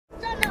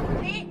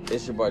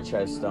It's your boy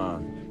Trev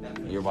Stone.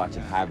 You're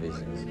watching High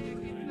Visions.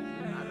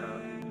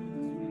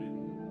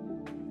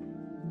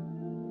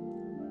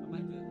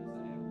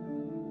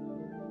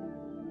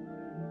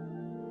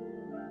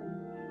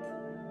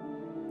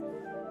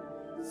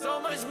 So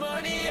much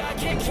money I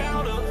can't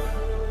count them.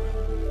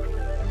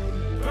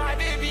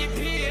 Private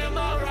VP in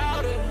my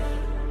router.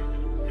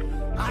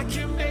 I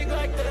can make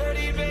like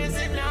 30 bands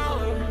an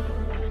hour.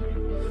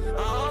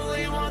 I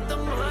only want the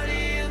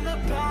money and the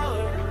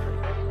power.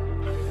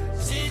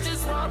 She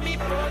just want me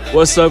for the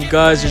What's up,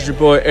 guys? It's your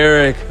boy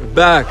Eric,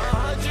 back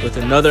with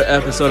another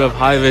episode of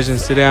High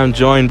Visions. Today I'm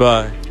joined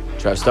by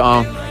Trev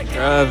Stone.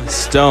 Trev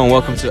Stone.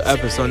 Welcome to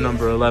episode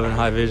number 11,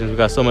 High Visions. We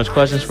got so much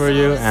questions for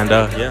you, and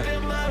yeah,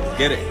 let's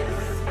get it.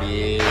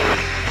 Yeah.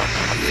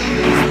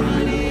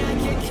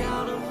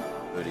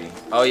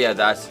 Oh yeah,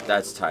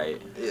 that's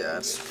tight. Yeah,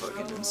 it's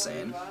fucking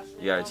insane.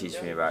 You gotta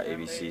teach me about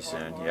ABC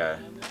soon. Yeah.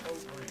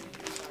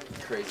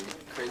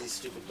 Crazy,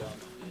 stupid dumb.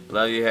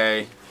 Love you,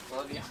 Harry.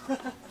 Love you.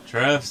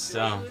 Trev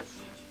Stone.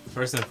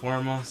 First and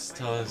foremost,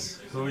 tell us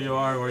who you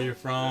are, where you're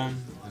from,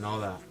 and all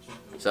that.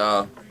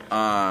 So,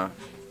 my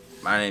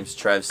name's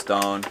Trev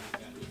Stone.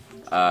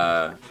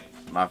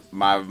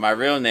 My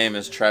real name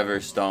is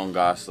Trevor Stone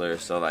Gosler.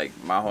 So like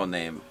my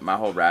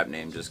whole rap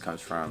name just comes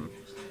from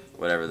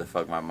whatever the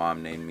fuck my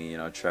mom named me. You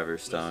know, Trevor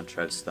Stone,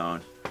 Trev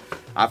Stone.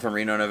 I'm from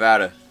Reno,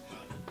 Nevada.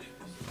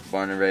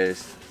 Born and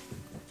raised.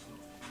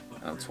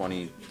 I'm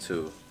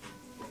 22.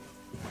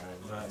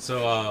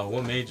 So,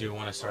 what made you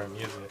want to start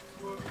music?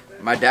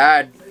 My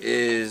dad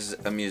is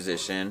a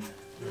musician,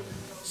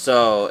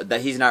 so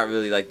that he's not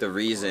really like the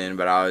reason,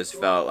 but I always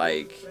felt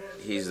like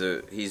he's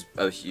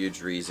a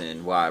huge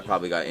reason why I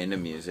probably got into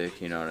music.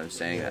 You know what I'm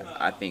saying? Yeah.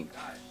 I think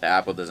the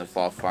apple doesn't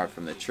fall far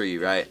from the tree,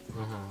 right?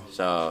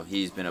 So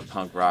he's been a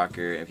punk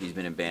rocker, and he's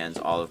been in bands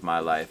all of my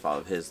life, all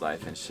of his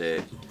life and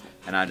shit.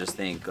 And I just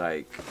think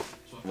like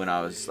when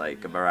I was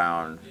like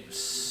around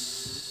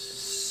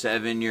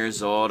 7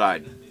 years old,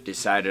 I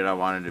decided I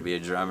wanted to be a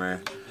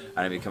drummer.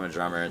 I didn't become a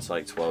drummer until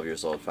like 12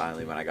 years old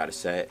finally when I got a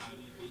set.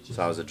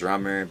 So I was a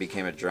drummer,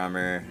 became a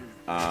drummer,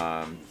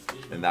 and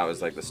that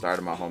was like the start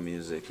of my whole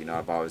music. You know,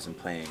 I've always been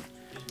playing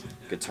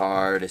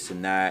guitar, this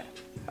and that.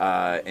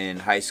 In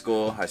high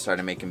school, I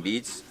started making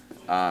beats.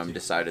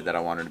 Decided that I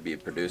wanted to be a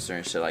producer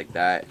and shit like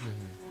that.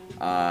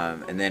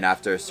 And then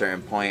after a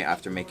certain point,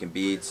 after making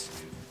beats,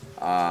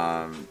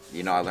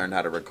 you know, I learned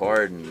how to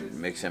record and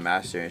mix and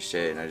master and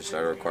shit, and I just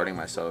started recording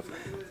myself.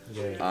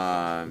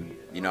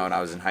 You know, when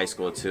I was in high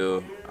school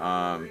too,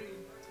 a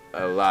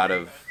lot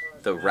of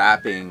the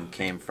rapping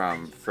came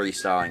from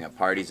freestyling at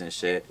parties and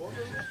shit.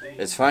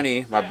 It's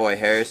funny, my boy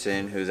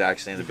Harrison, who's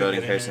actually in the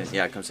building. Harrison,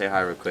 yeah, come say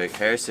hi real quick.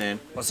 Harrison.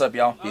 What's up,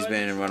 y'all? He's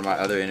been in one of my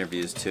other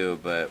interviews too,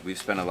 but we've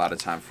spent a lot of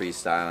time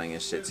freestyling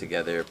and shit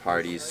together,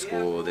 parties,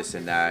 school, this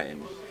and that,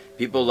 and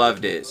people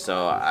loved it.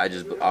 So I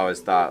just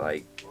always thought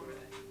like,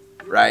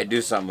 right,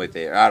 do something with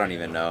it. Or I don't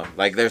even know.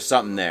 Like there's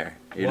something there,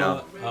 you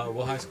know?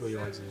 What high school you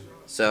went to?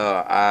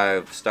 So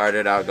I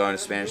started out going to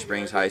Spanish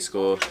Springs High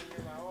School.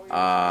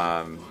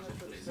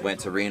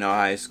 Went to Reno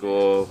High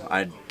School.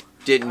 I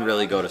didn't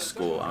really go to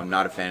school. I'm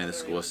not a fan of the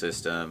school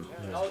system.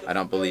 I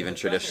don't believe in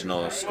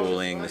traditional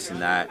schooling, this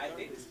and that.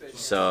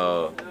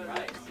 So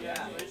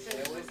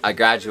I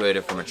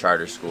graduated from a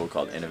charter school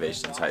called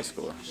Innovations High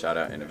School. Shout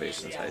out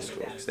Innovations High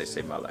School because they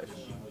saved my life.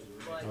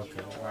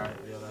 Okay, alright,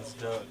 yeah, that's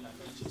dope.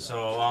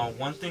 So,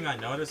 one thing I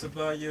noticed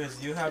about you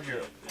is you have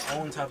your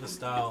own type of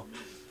style,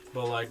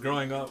 but like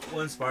growing up,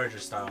 what inspired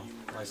your style?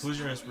 Like, who's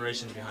your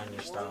inspiration behind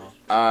your style?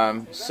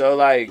 So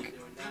like,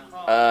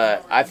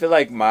 I feel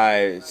like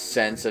my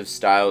sense of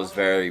style is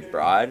very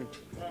broad,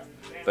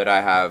 but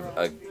I have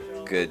a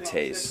good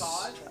taste.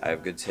 I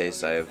have good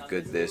taste, I have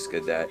good this,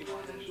 good that.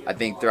 I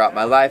think throughout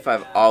my life,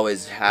 I've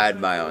always had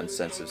my own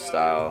sense of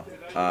style.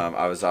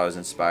 I was always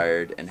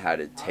inspired and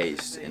had a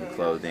taste in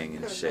clothing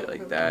and shit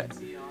like that.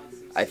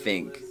 I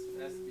think,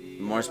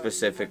 more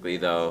specifically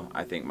though,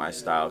 I think my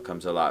style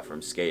comes a lot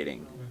from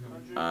skating.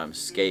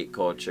 Skate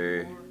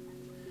culture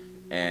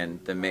and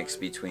the mix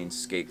between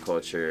skate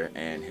culture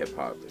and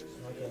hip-hop.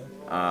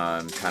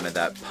 Kind of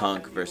that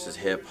punk versus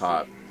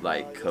hip-hop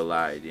like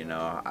collide, you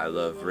know. I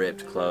love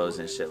ripped clothes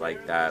and shit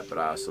like that, but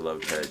I also love a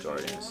pair of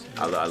Jordans.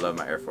 I love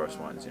my Air Force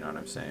Ones, you know what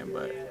I'm saying?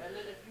 But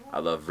I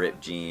love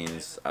ripped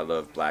jeans, I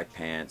love black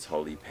pants,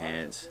 holy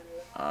pants.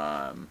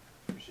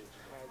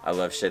 I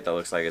love shit that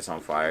looks like it's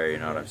on fire, you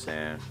know what I'm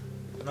saying?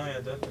 No,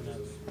 yeah,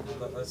 definitely.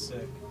 That's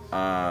sick.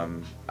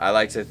 I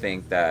like to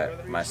think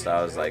that my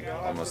style is like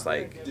almost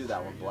like Do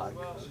that one black.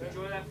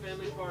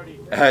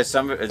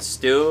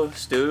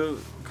 Stu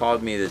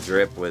called me the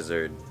drip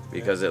wizard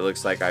because it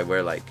looks like I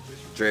wear like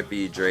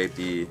drippy,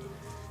 drapey,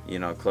 you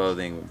know,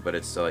 clothing, but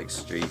it's still like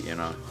street, you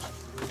know.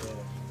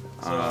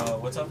 So,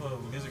 what type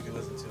of music you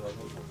listen to? Like,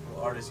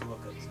 what artists you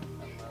look up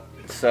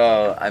to?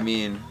 So, I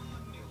mean,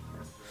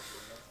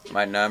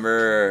 my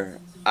number,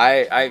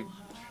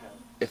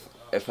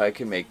 if I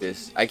could make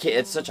this, I can't.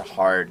 It's such a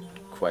hard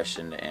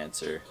question to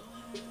answer.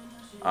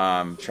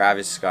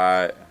 Travis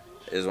Scott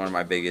is one of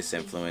my biggest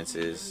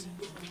influences.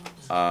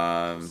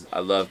 I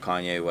love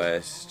Kanye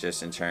West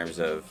just in terms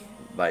of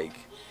like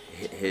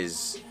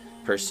his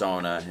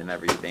persona and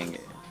everything.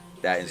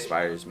 That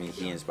inspires me.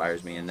 He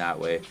inspires me in that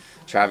way.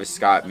 Travis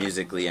Scott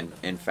musically and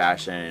in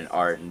fashion and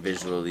art and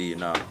visually, you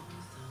know.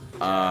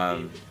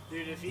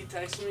 Dude, if he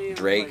texts me,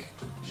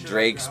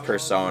 Drake's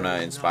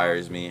persona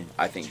inspires me.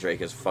 I think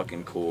Drake is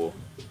fucking cool.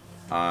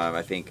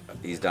 I think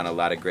he's done a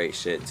lot of great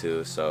shit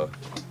too. So,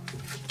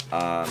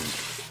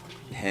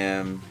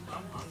 him.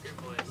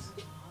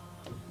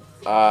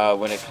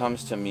 When it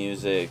comes to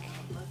music,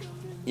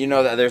 you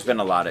know that there's been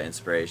a lot of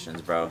inspirations,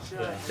 bro.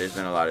 There's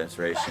been a lot of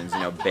inspirations.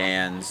 You know,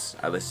 bands.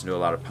 I listen to a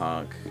lot of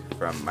punk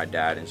from my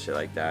dad and shit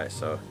like that.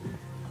 So.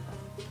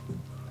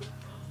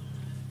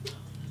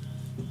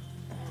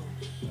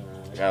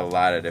 I got a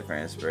lot of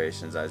different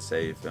inspirations, I'd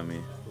say, you feel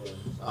me?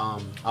 I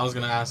was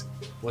gonna ask,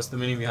 what's the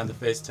meaning behind the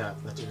face tap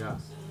that you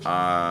got?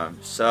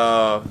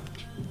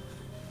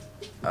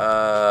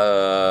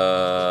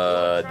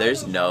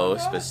 There's no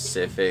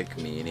specific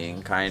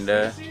meaning,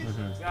 kinda.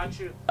 Got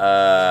you.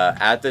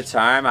 At the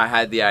time, I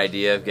had the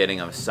idea of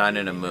getting a sun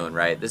and a moon,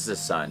 right? This is a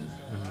sun.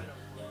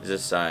 This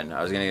is a sun.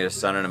 I was gonna get a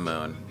sun and a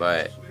moon,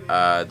 but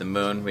the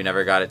moon, we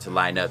never got it to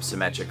line up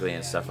symmetrically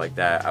and stuff like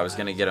that. I was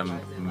gonna get a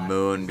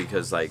moon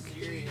because, like,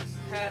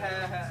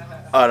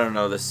 I don't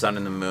know, the sun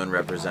and the moon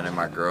represented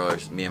my girl, or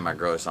me and my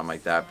girl, or something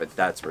like that, but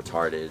that's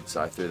retarded,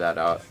 so I threw that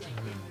out.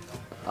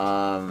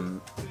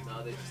 And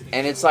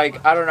it's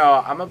like, I don't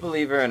know, I'm a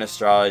believer in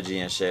astrology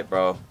and shit,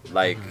 bro.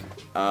 Like,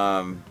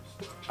 I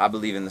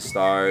believe in the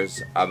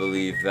stars. I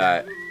believe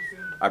that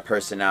our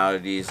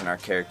personalities and our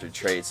character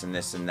traits and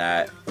this and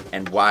that,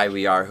 and why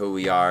we are who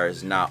we are,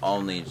 is not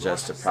only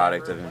just a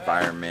product of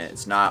environment.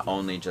 It's not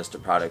only just a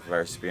product of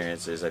our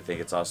experiences. I think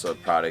it's also a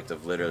product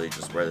of literally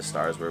just where the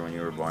stars were when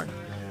you were born.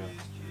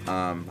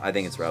 I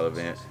think it's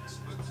relevant.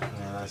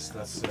 Yeah, that's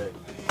sick.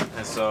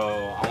 And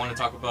so I want to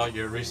talk about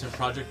your recent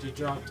project you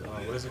dropped.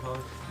 What is it called?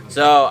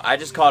 So I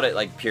just called it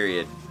like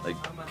period,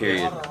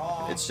 period.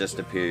 It's just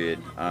a period.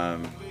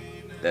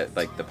 That,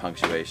 like, the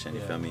punctuation.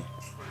 You feel me?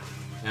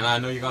 And I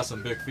know you got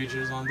some big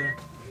features on there.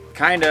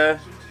 Kinda.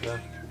 Yeah.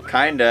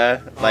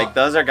 Kinda. Like,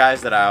 those are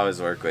guys that I always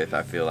work with,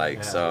 I feel like.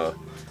 Yeah. So,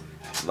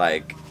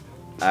 like,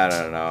 I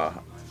don't know.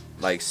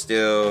 Like,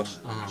 Stu.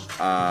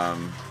 I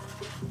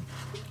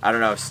don't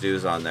know if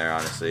Stu's on there,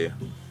 honestly.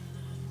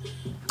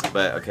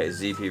 But, okay,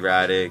 ZP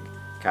Radic,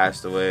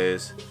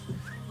 Castaways.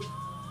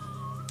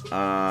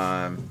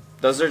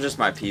 Those are just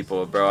my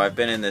people, bro. I've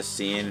been in this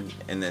scene,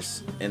 in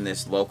this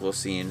local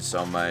scene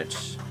so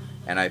much.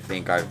 And I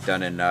think I've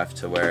done enough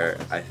to where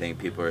I think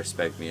people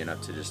respect me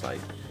enough to just, like,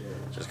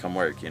 just come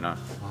work, you know?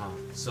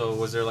 So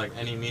was there, like,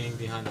 any meaning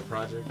behind the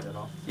project at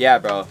all? Yeah,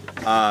 bro.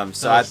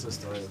 So the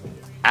story.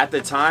 at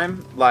the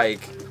time,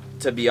 like,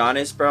 to be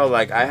honest, bro,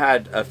 like, I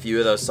had a few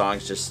of those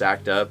songs just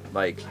stacked up.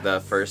 Like,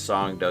 the first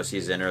song,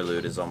 Dosie's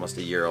Interlude, is almost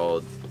a year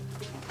old.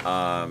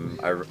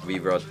 We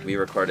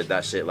recorded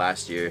that shit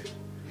last year.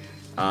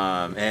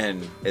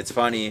 And it's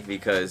funny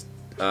because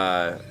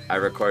I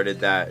recorded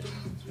that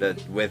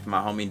with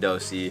my homie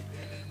Dosie.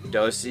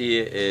 Dosie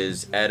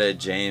is Etta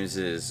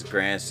James's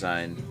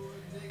grandson.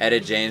 Etta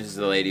James is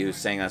the lady who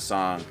sang that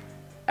song.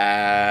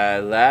 At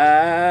last,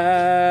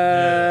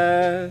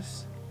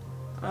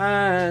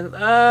 I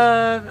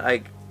love.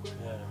 Like,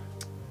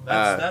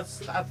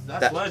 that's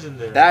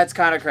legendary. That's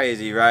kind of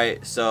crazy,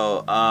 right?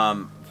 So,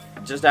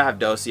 just to have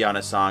Dosie on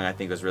a song, I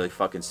think was really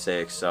fucking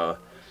sick. So,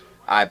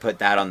 I put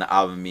that on the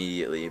album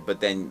immediately. But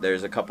then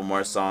there's a couple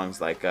more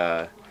songs like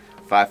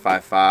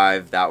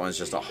 555. That one's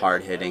just a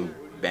hard-hitting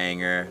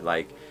banger.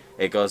 Like,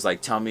 it goes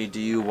like, tell me,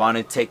 do you want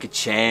to take a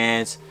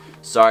chance?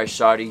 Sorry,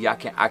 shawty, I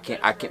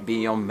can't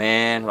be your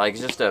man. Like,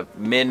 it's just a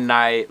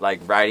midnight, like,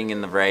 riding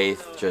in the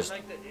Wraith. Just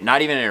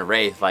not even in a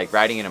Wraith, like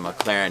riding in a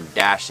McLaren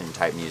dashing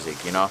type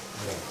music, you know?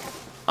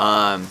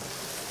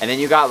 And then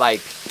you got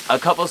like a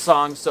couple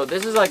songs. So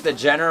this is like the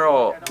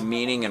general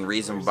meaning and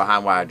reason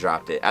behind why I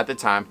dropped it. At the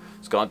time, I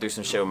was going through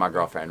some shit with my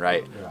girlfriend,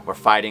 right? We're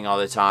fighting all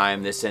the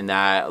time, this and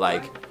that.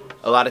 Like,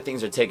 a lot of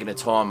things are taking a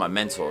toll on my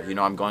mental. You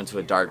know, I'm going to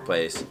a dark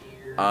place.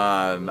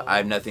 I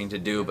have nothing to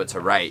do but to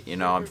write. You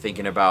know, I'm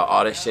thinking about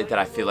all the shit that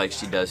I feel like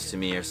she does to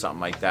me or something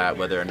like that,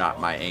 whether or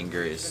not my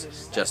anger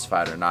is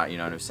justified or not. You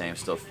know what I'm saying? I'm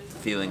still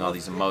feeling all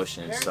these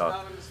emotions. So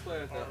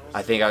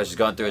I think I was just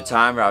going through a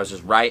time where I was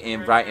just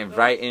writing.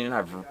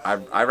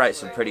 I write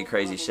some pretty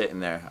crazy shit in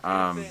there.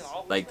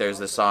 Like, there's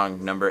the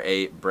song number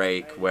 8,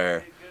 Break,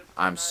 where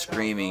I'm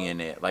screaming in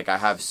it. Like, I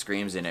have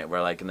screams in it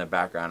where, like, in the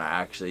background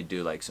I actually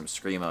do like some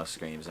screamo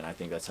screams, and I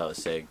think that's hella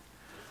sick.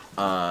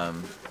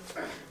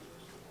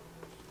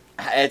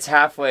 It's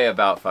halfway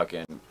about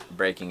fucking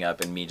breaking up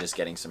and me just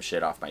getting some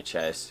shit off my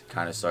chest,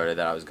 kind of sort of,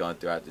 that I was going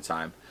through at the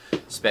time,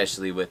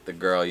 especially with the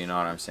girl, you know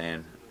what I'm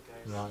saying?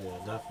 No, yeah,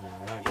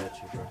 definitely. I get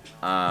you, bro.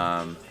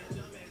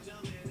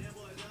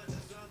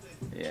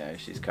 Yeah,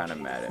 she's kind of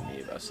mad at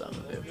me about some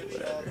of it, but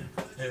whatever.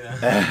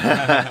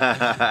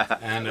 Yeah.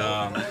 And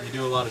you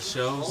do a lot of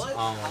shows.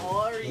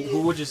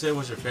 Who would you say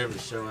was your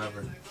favorite show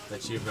ever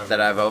that you've ever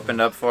That I've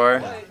opened up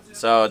for?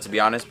 So, to be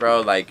honest,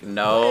 bro, like,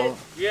 no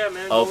Yeah,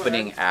 man. go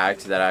opening ahead.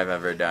 act that I've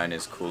ever done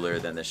is cooler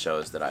than the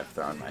shows that I've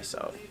thrown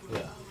myself.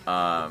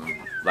 Yeah.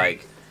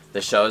 Like,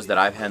 the shows that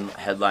I've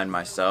headlined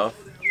myself,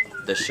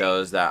 the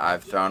shows that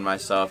I've thrown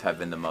myself have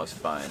been the most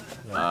fun.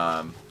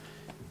 Yeah.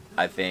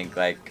 I think,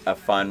 like, a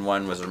fun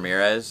one was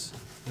Ramirez.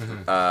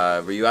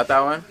 Mhm. Were you at that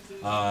one?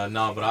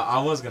 No, but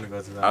I was gonna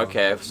go to that.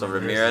 Okay, one. so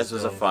Ramirez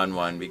was a fun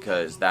one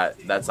because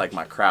that's like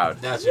my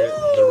crowd. That's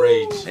the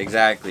rage.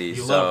 Exactly.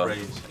 You so love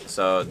rage.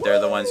 so they're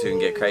the ones who can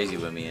get crazy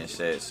with me and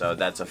shit. So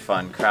that's a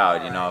fun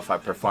crowd, you know. If I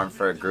perform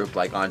for a group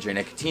like Andre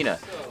Nicotina,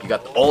 you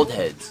got the old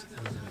heads.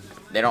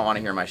 They don't want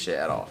to hear my shit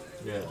at all.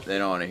 Yeah. They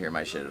don't want to hear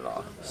my shit at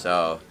all.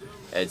 So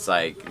it's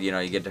like, you know,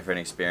 you get different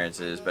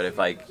experiences. But if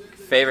like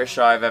favorite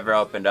show I've ever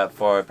opened up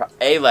for,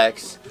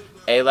 Alex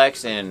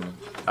in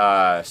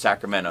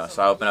Sacramento.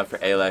 So I opened up for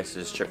Alex,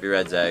 is Trippie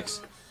Red's ex.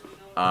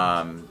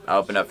 I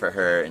opened up for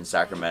her in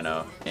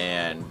Sacramento,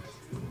 and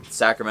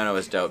Sacramento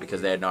was dope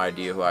because they had no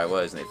idea who I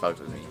was and they fucked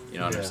with me. You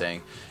know what I'm Yeah.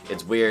 saying?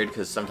 It's weird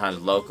because sometimes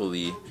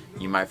locally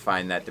you might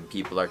find that the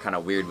people are kind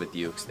of weird with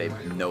you because they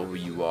know who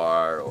you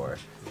are, or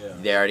Yeah.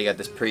 they already got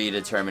this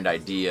predetermined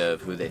idea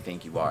of who they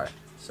think you are.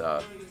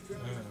 So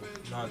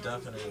No,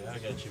 definitely. I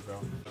get you, bro.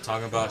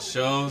 Talking about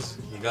shows,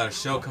 you got a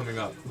show coming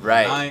up.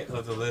 Right. Night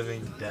of the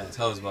Living Dead.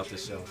 Tell us about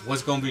this show.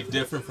 What's going to be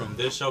different from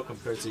this show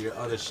compared to your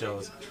other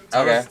shows?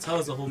 Tell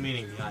us the whole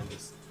meaning behind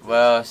this.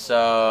 Well,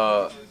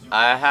 so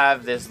I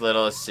have this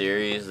little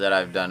series that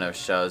I've done of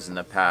shows in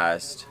the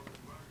past.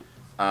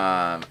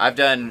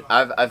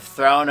 I've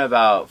thrown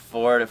about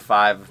 4 to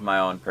 5 of my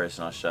own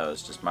personal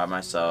shows just by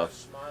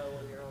myself,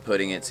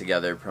 putting it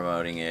together,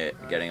 promoting it,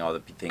 getting all the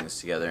things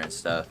together and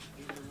stuff.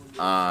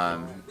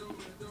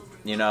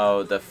 You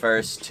know, the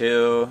first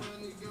 2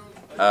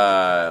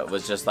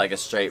 was just like a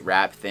straight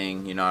rap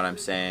thing, you know what I'm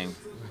saying?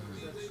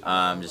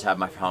 Just have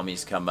my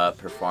homies come up,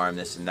 perform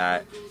this and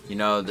that. You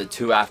know, the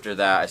 2 after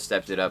that, I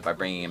stepped it up by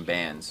bringing in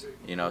bands,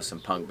 you know,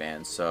 some punk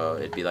bands. So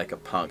it'd be like a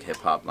punk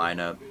hip-hop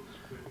lineup.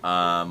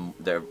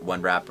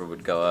 One rapper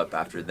would go up,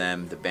 after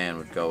them, the band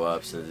would go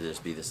up, so there'd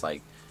just be this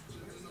like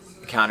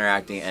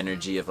counteracting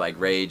energy of like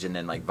rage and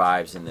then like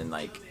vibes and then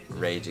like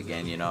rage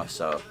again, you know.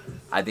 So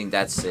I think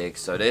that's sick.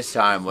 So this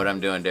time what I'm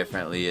doing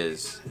differently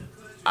is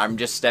I'm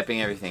just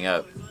stepping everything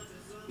up.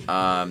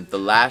 The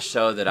last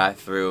show that I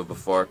threw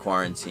before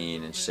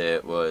quarantine and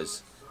shit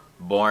was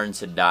Born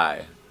to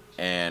Die,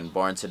 and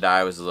Born to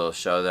Die was a little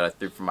show that I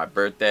threw for my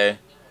birthday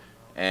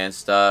and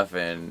stuff,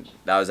 and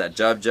that was at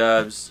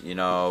Jub's. You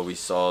know, we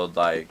sold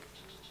like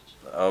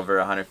over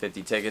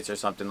 150 tickets or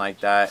something like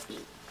that.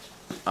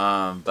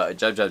 But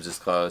Jub's is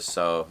closed,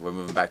 so we're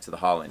moving back to the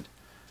Holland.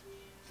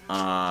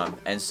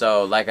 And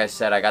so, like I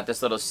said, I got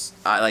this little,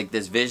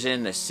 this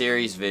vision, this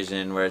series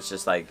vision, where it's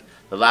just like,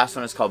 the last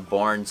one is called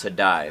Born to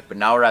Die. But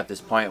now we're at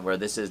this point where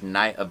this is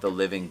Night of the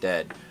Living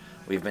Dead.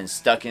 We've been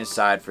stuck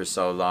inside for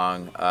so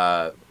long,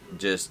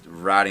 just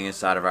rotting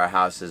inside of our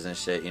houses and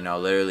shit, you know,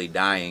 literally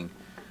dying.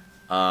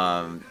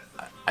 I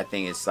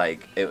think it's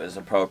like, it was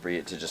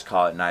appropriate to just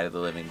call it Night of the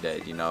Living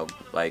Dead, you know,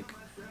 like,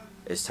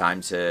 it's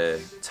time to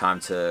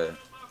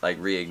like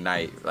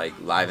reignite, like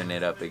liven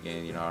it up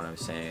again, you know what I'm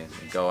saying?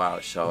 Go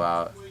out, show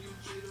out,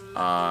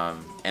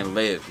 and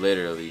live,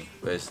 literally.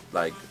 But it's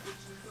like,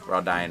 we're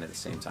all dying at the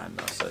same time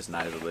though, so it's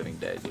Night of the Living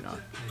Dead, you know.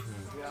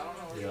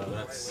 Yeah,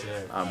 that's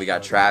sick. We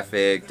got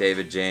Traffic,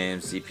 David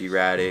James, CP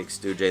Radix,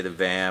 Stu J the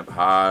Vamp,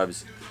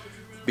 Hobbs,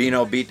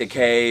 Bino Beat the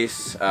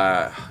Case,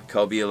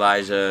 Kobe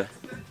Elijah.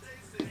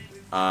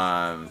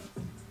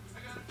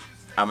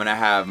 I'm gonna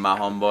have my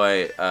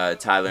homeboy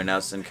Tyler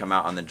Nelson come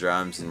out on the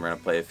drums, and we're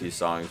gonna play a few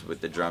songs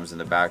with the drums in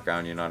the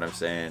background, you know what I'm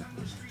saying?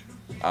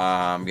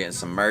 I'm getting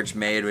some merch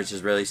made, which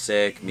is really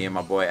sick. Me and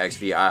my boy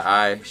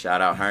XVII,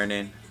 shout out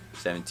Hernan,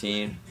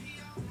 17.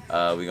 We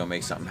gonna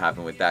make something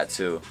happen with that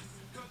too.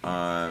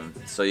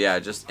 So yeah,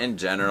 just in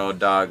general,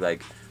 dog,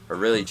 like, we're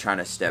really trying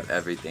to step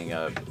everything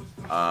up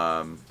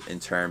in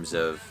terms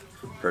of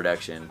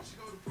production.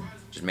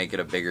 Just make it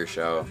a bigger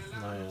show.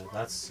 No, yeah,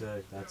 that's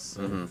sick. That's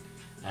sick. Mm-hmm.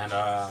 And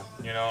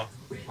you know,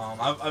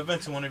 I've been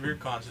to one of your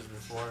concerts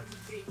before.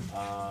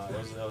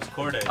 It was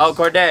Corday. Oh,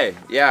 Corday.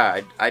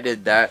 Yeah, I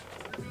did that.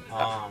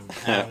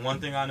 And one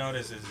thing I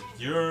noticed is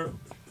you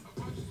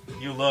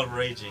love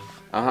raging.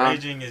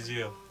 Raging is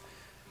you.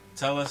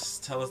 Tell us.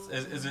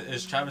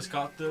 Is Travis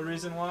Scott the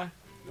reason why?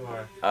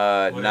 Or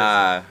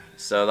Nah.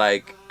 So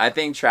like, I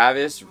think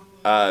Travis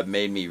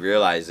made me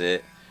realize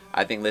it.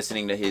 I think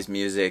listening to his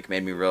music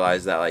made me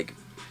realize that like,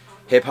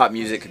 hip hop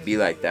music could be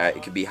like that.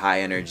 It could be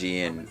high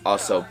energy and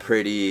also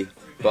pretty,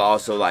 but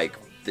also like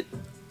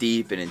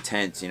deep and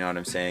intense. You know what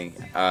I'm saying?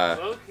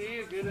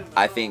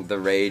 I think the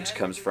rage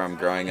comes from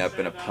growing up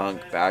in a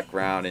punk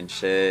background and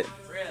shit.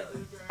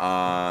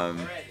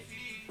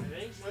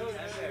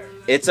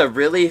 It's a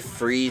really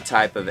free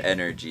type of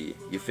energy.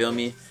 You feel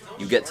me?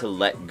 You get to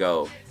let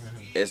go.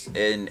 it's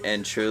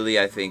and truly,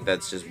 I think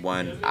that's just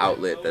one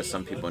outlet that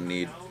some people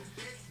need.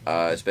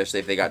 Especially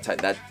if they got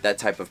that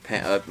type of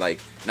pent up,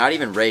 like, not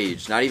even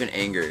rage, not even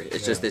anger.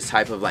 It's just this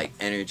type of like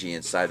energy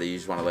inside that you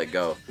just want to let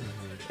go.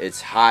 It's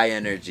high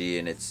energy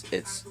and it's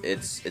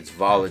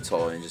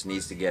volatile and it just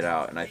needs to get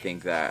out. And I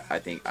think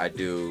I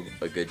do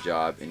a good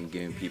job in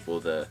giving people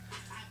the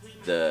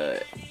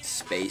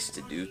space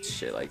to do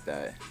shit like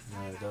that.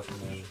 Yeah,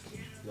 definitely.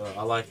 Yo,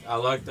 I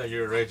like that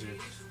you're a rager.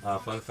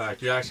 Fun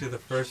fact: you're actually the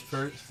first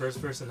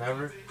person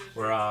ever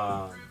where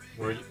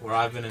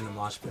I've been in a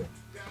mosh pit.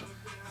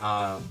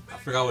 I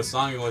forgot what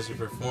song it was you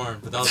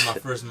performed, but that was my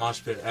first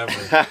mosh pit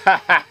ever.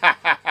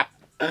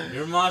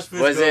 Your mosh pit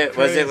was it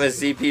with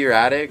CP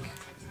Radic?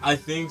 I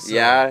think so.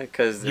 Yeah,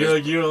 cause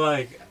you're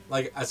like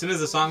as soon as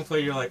the song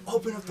played, you're like,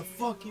 open up the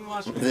fucking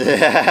mosh pit.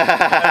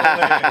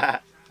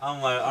 I'm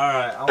like, all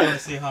right, I want to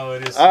see how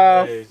it is.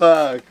 Oh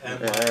fuck,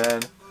 and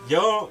man.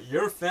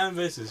 Your fan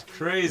base is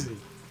crazy.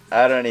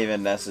 I don't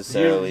even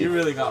necessarily. You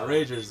really got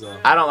ragers though.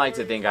 I don't like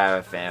to think I have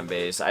a fan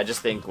base. I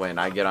just think when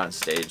I get on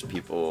stage,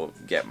 people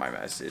get my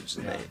message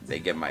and they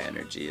get my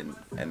energy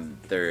and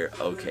they're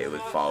okay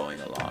with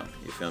following along.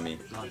 You feel me?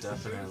 No,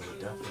 definitely.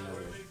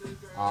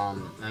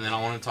 And then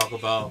I want to talk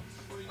about,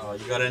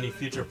 you got any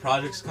future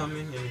projects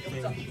coming?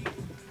 Anything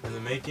in the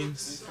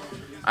makings?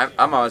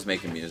 I'm always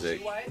making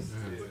music.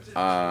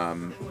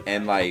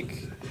 And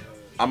like,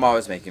 I'm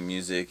always making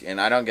music, and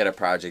I don't get a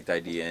project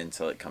idea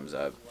until it comes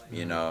up.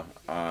 You know,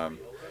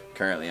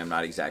 currently I'm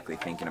not exactly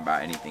thinking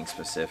about anything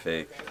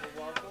specific.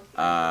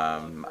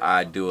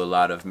 I do a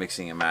lot of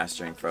mixing and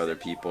mastering for other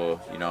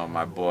people. You know,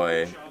 my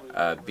boy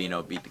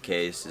Bino Beat the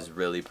Case is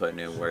really putting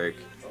in work,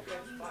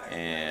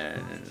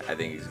 and I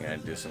think he's gonna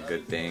do some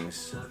good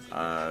things. You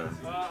know,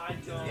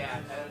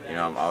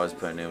 I'm always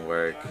putting in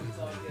work.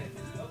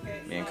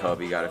 Me and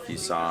Kobe got a few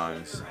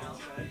songs.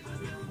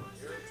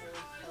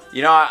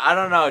 You know, I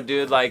don't know,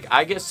 dude. Like,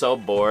 I get so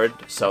bored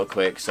so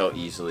quick, so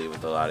easily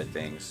with a lot of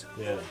things.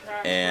 Yeah.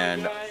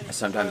 And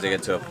sometimes I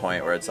get to a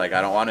point where it's like, I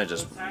don't want to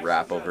just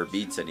rap over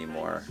beats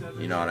anymore.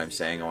 You know what I'm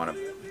saying? I want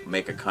to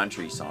make a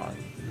country song.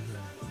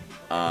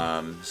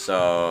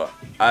 So,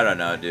 I don't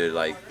know, dude.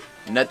 Like,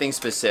 nothing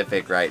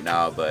specific right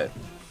now, but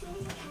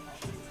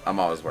I'm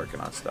always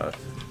working on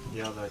stuff.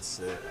 Yeah, that's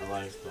it. I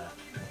like that.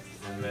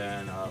 And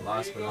then,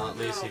 last but not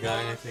least, you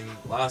got anything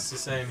last to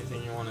say?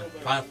 Anything you want to,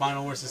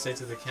 final words to say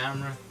to the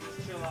camera?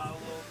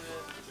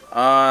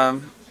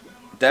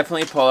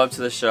 Definitely pull up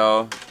to the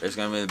show. It's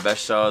gonna be the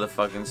best show of the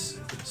fucking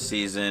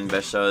season,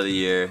 best show of the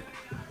year.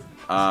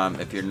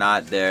 If you're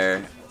not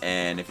there,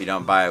 and if you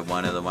don't buy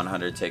one of the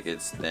 100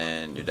 tickets,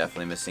 then you're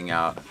definitely missing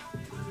out.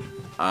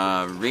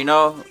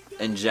 Reno,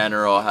 in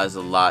general, has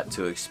a lot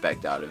to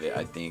expect out of it.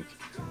 I think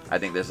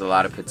there's a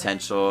lot of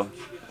potential,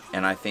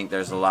 and I think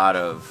there's a lot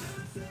of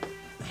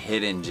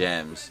hidden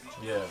gems.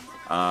 Yeah.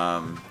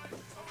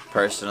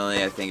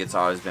 Personally, I think it's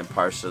always been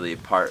partially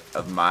part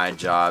of my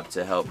job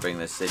to help bring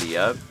the city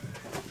up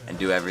and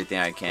do everything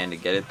I can to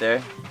get it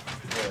there.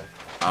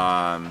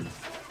 Yeah.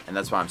 And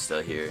that's why I'm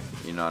still here.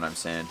 You know what I'm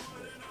saying?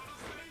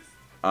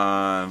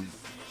 I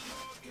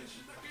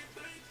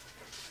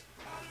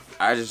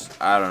don't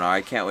know.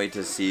 I can't wait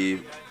to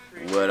see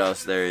what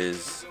else there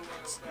is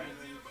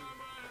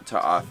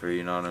to offer.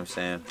 You know what I'm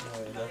saying?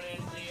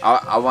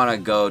 I want to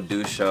go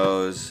do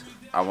shows.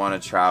 I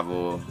want to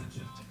travel.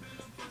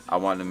 I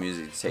want the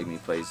music to take me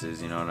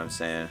places, you know what I'm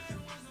saying?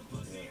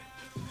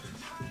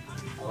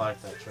 I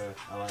like that, Trev.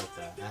 I like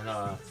that.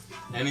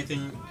 And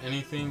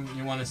anything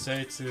you want to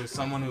say to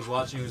someone who's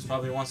watching who's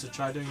probably wants to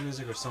try doing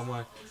music, or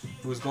someone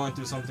who's going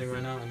through something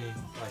right now? Any,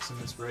 like, some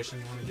inspiration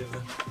you want to give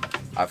them?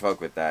 I fuck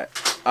with that.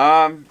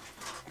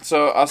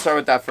 So I'll start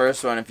with that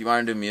first one. If you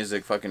want to do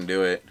music, fucking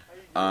do it.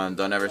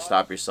 Don't ever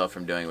stop yourself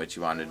from doing what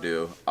you want to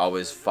do.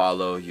 Always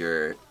follow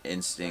your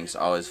instincts.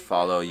 Always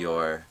follow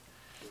your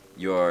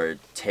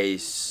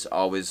tastes.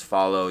 Always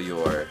follow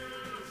your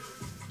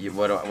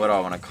what do I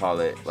want to call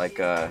it? Like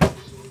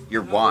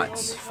your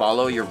wants.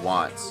 Follow your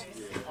wants.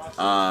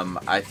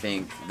 I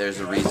think there's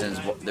a reason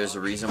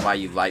why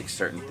you like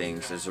certain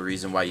things. There's a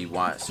reason why you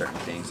want certain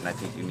things, and I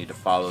think you need to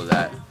follow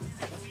that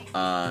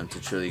to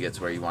truly get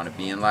to where you want to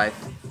be in life.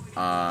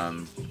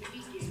 The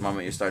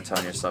moment you start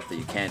telling yourself that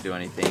you can't do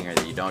anything or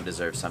that you don't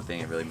deserve something,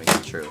 it really makes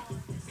it true.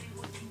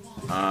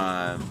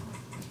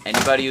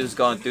 Anybody who's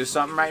going through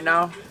something right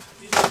now,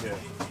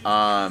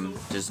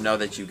 just know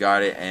that you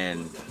got it,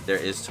 and there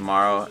is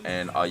tomorrow,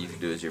 and all you can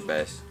do is your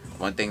best.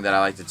 One thing that I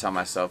like to tell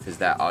myself is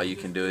that all you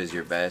can do is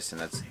your best, and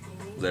that's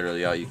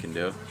literally all you can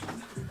do.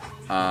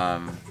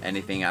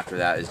 Anything after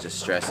that is just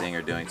stressing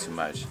or doing too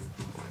much.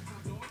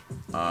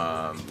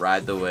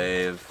 Ride the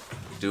wave.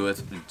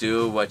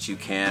 Do what you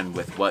can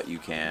with what you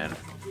can,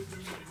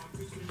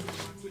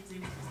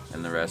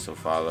 and the rest will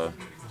follow.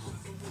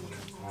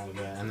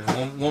 And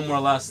then one more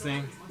last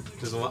thing,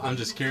 because I'm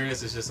just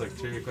curious. It's just like a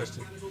trivia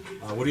question.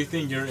 What do you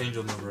think your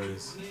angel number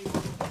is?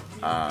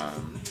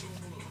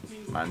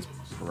 Mine's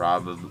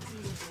probably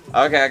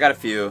okay. I got a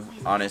few.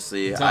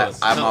 Honestly,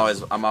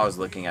 I'm always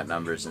looking at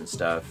numbers and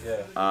stuff.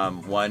 Yeah.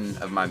 One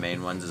of my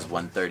main ones is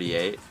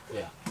 138.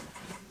 Yeah.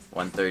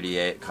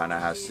 138 kind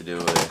of has to do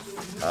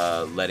with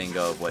letting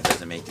go of what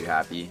doesn't make you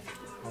happy.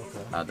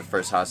 Okay. The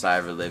first house I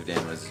ever lived in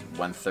was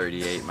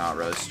 138 Mount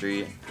Rose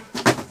Street,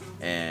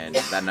 and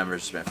that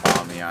number's just been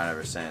following me around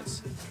ever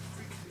since.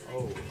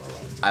 Oh,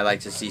 I like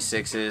to see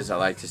 6s, I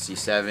like to see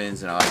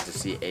 7s, and I like to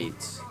see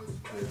 8s.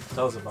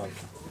 tell us about it.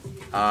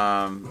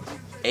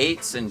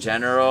 8s in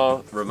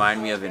general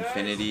remind me of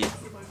infinity.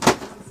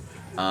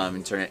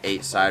 And turn an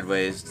 8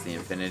 sideways, it's the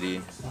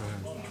infinity.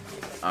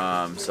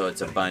 So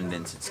it's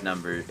abundance, it's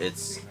number,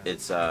 it's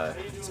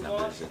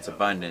numbers, it's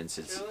abundance,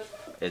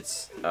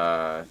 it's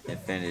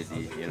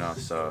infinity, you know.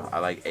 So I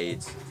like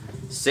 8s.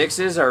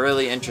 6s are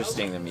really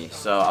interesting to me.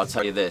 So I'll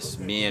tell you this: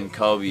 me and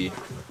Kobe,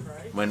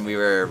 when we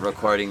were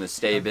recording the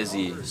Stay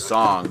Busy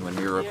song,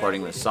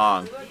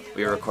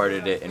 we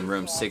recorded it in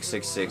room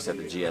 666 at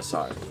the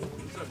GSR.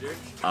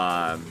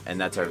 And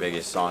that's our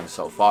biggest song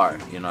so far,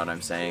 you know what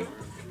I'm saying?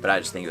 But I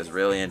just think it was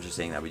really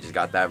interesting that we just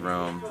got that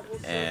room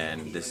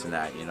and this and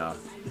that, you know.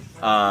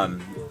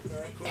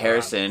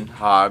 Harrison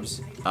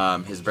Hobbs,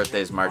 his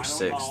birthday is March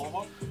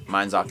 6th.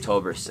 Mine's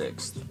October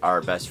 6th.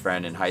 Our best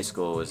friend in high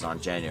school was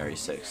on January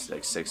 6th,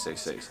 like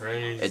 666.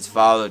 Crazy. It's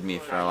followed me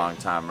for a long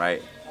time,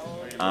 right?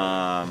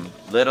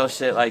 Little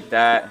shit like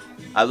that.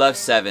 I love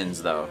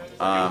 7s though.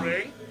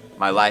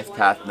 My life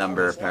path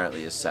number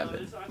apparently is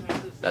 7.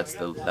 That's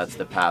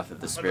the path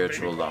of the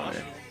spiritual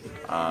loner,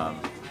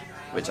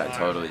 which I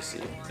totally see.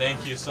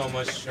 Thank you so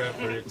much, Trev,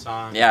 for your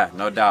time. Yeah,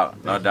 no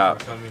doubt, no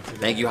doubt.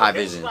 Thank you, High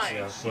Visions.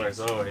 Yeah, of course,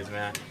 always,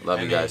 man.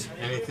 Love you guys.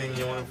 Anything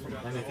you want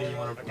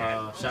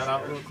to shout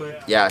out real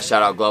quick? Yeah,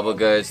 shout out Global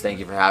Goods. Thank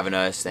you for having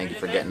us. Thank you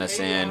for getting us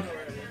in.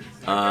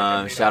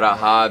 Shout out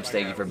Hobbs.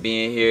 Thank you for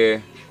being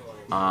here.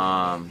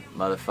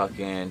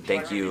 Motherfucking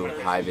thank you,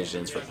 High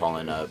Visions, for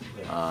pulling up.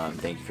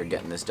 Thank you for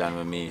getting this done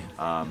with me.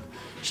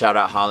 Shout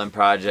out Holland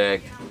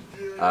Project.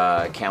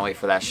 Can't wait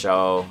for that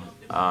show.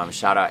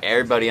 Shout out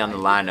everybody on the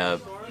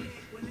lineup.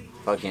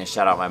 Fucking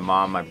shout out my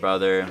mom, my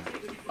brother,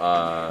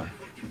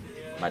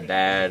 my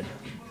dad.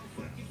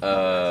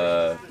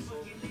 I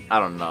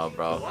don't know,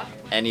 bro.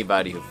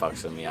 Anybody who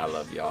fucks with me, I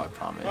love y'all, I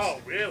promise. Oh,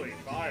 really?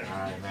 Fire.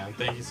 Alright, man.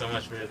 Thank you so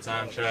much for your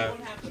time, Trev.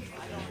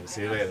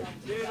 See you later.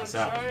 Peace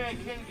out.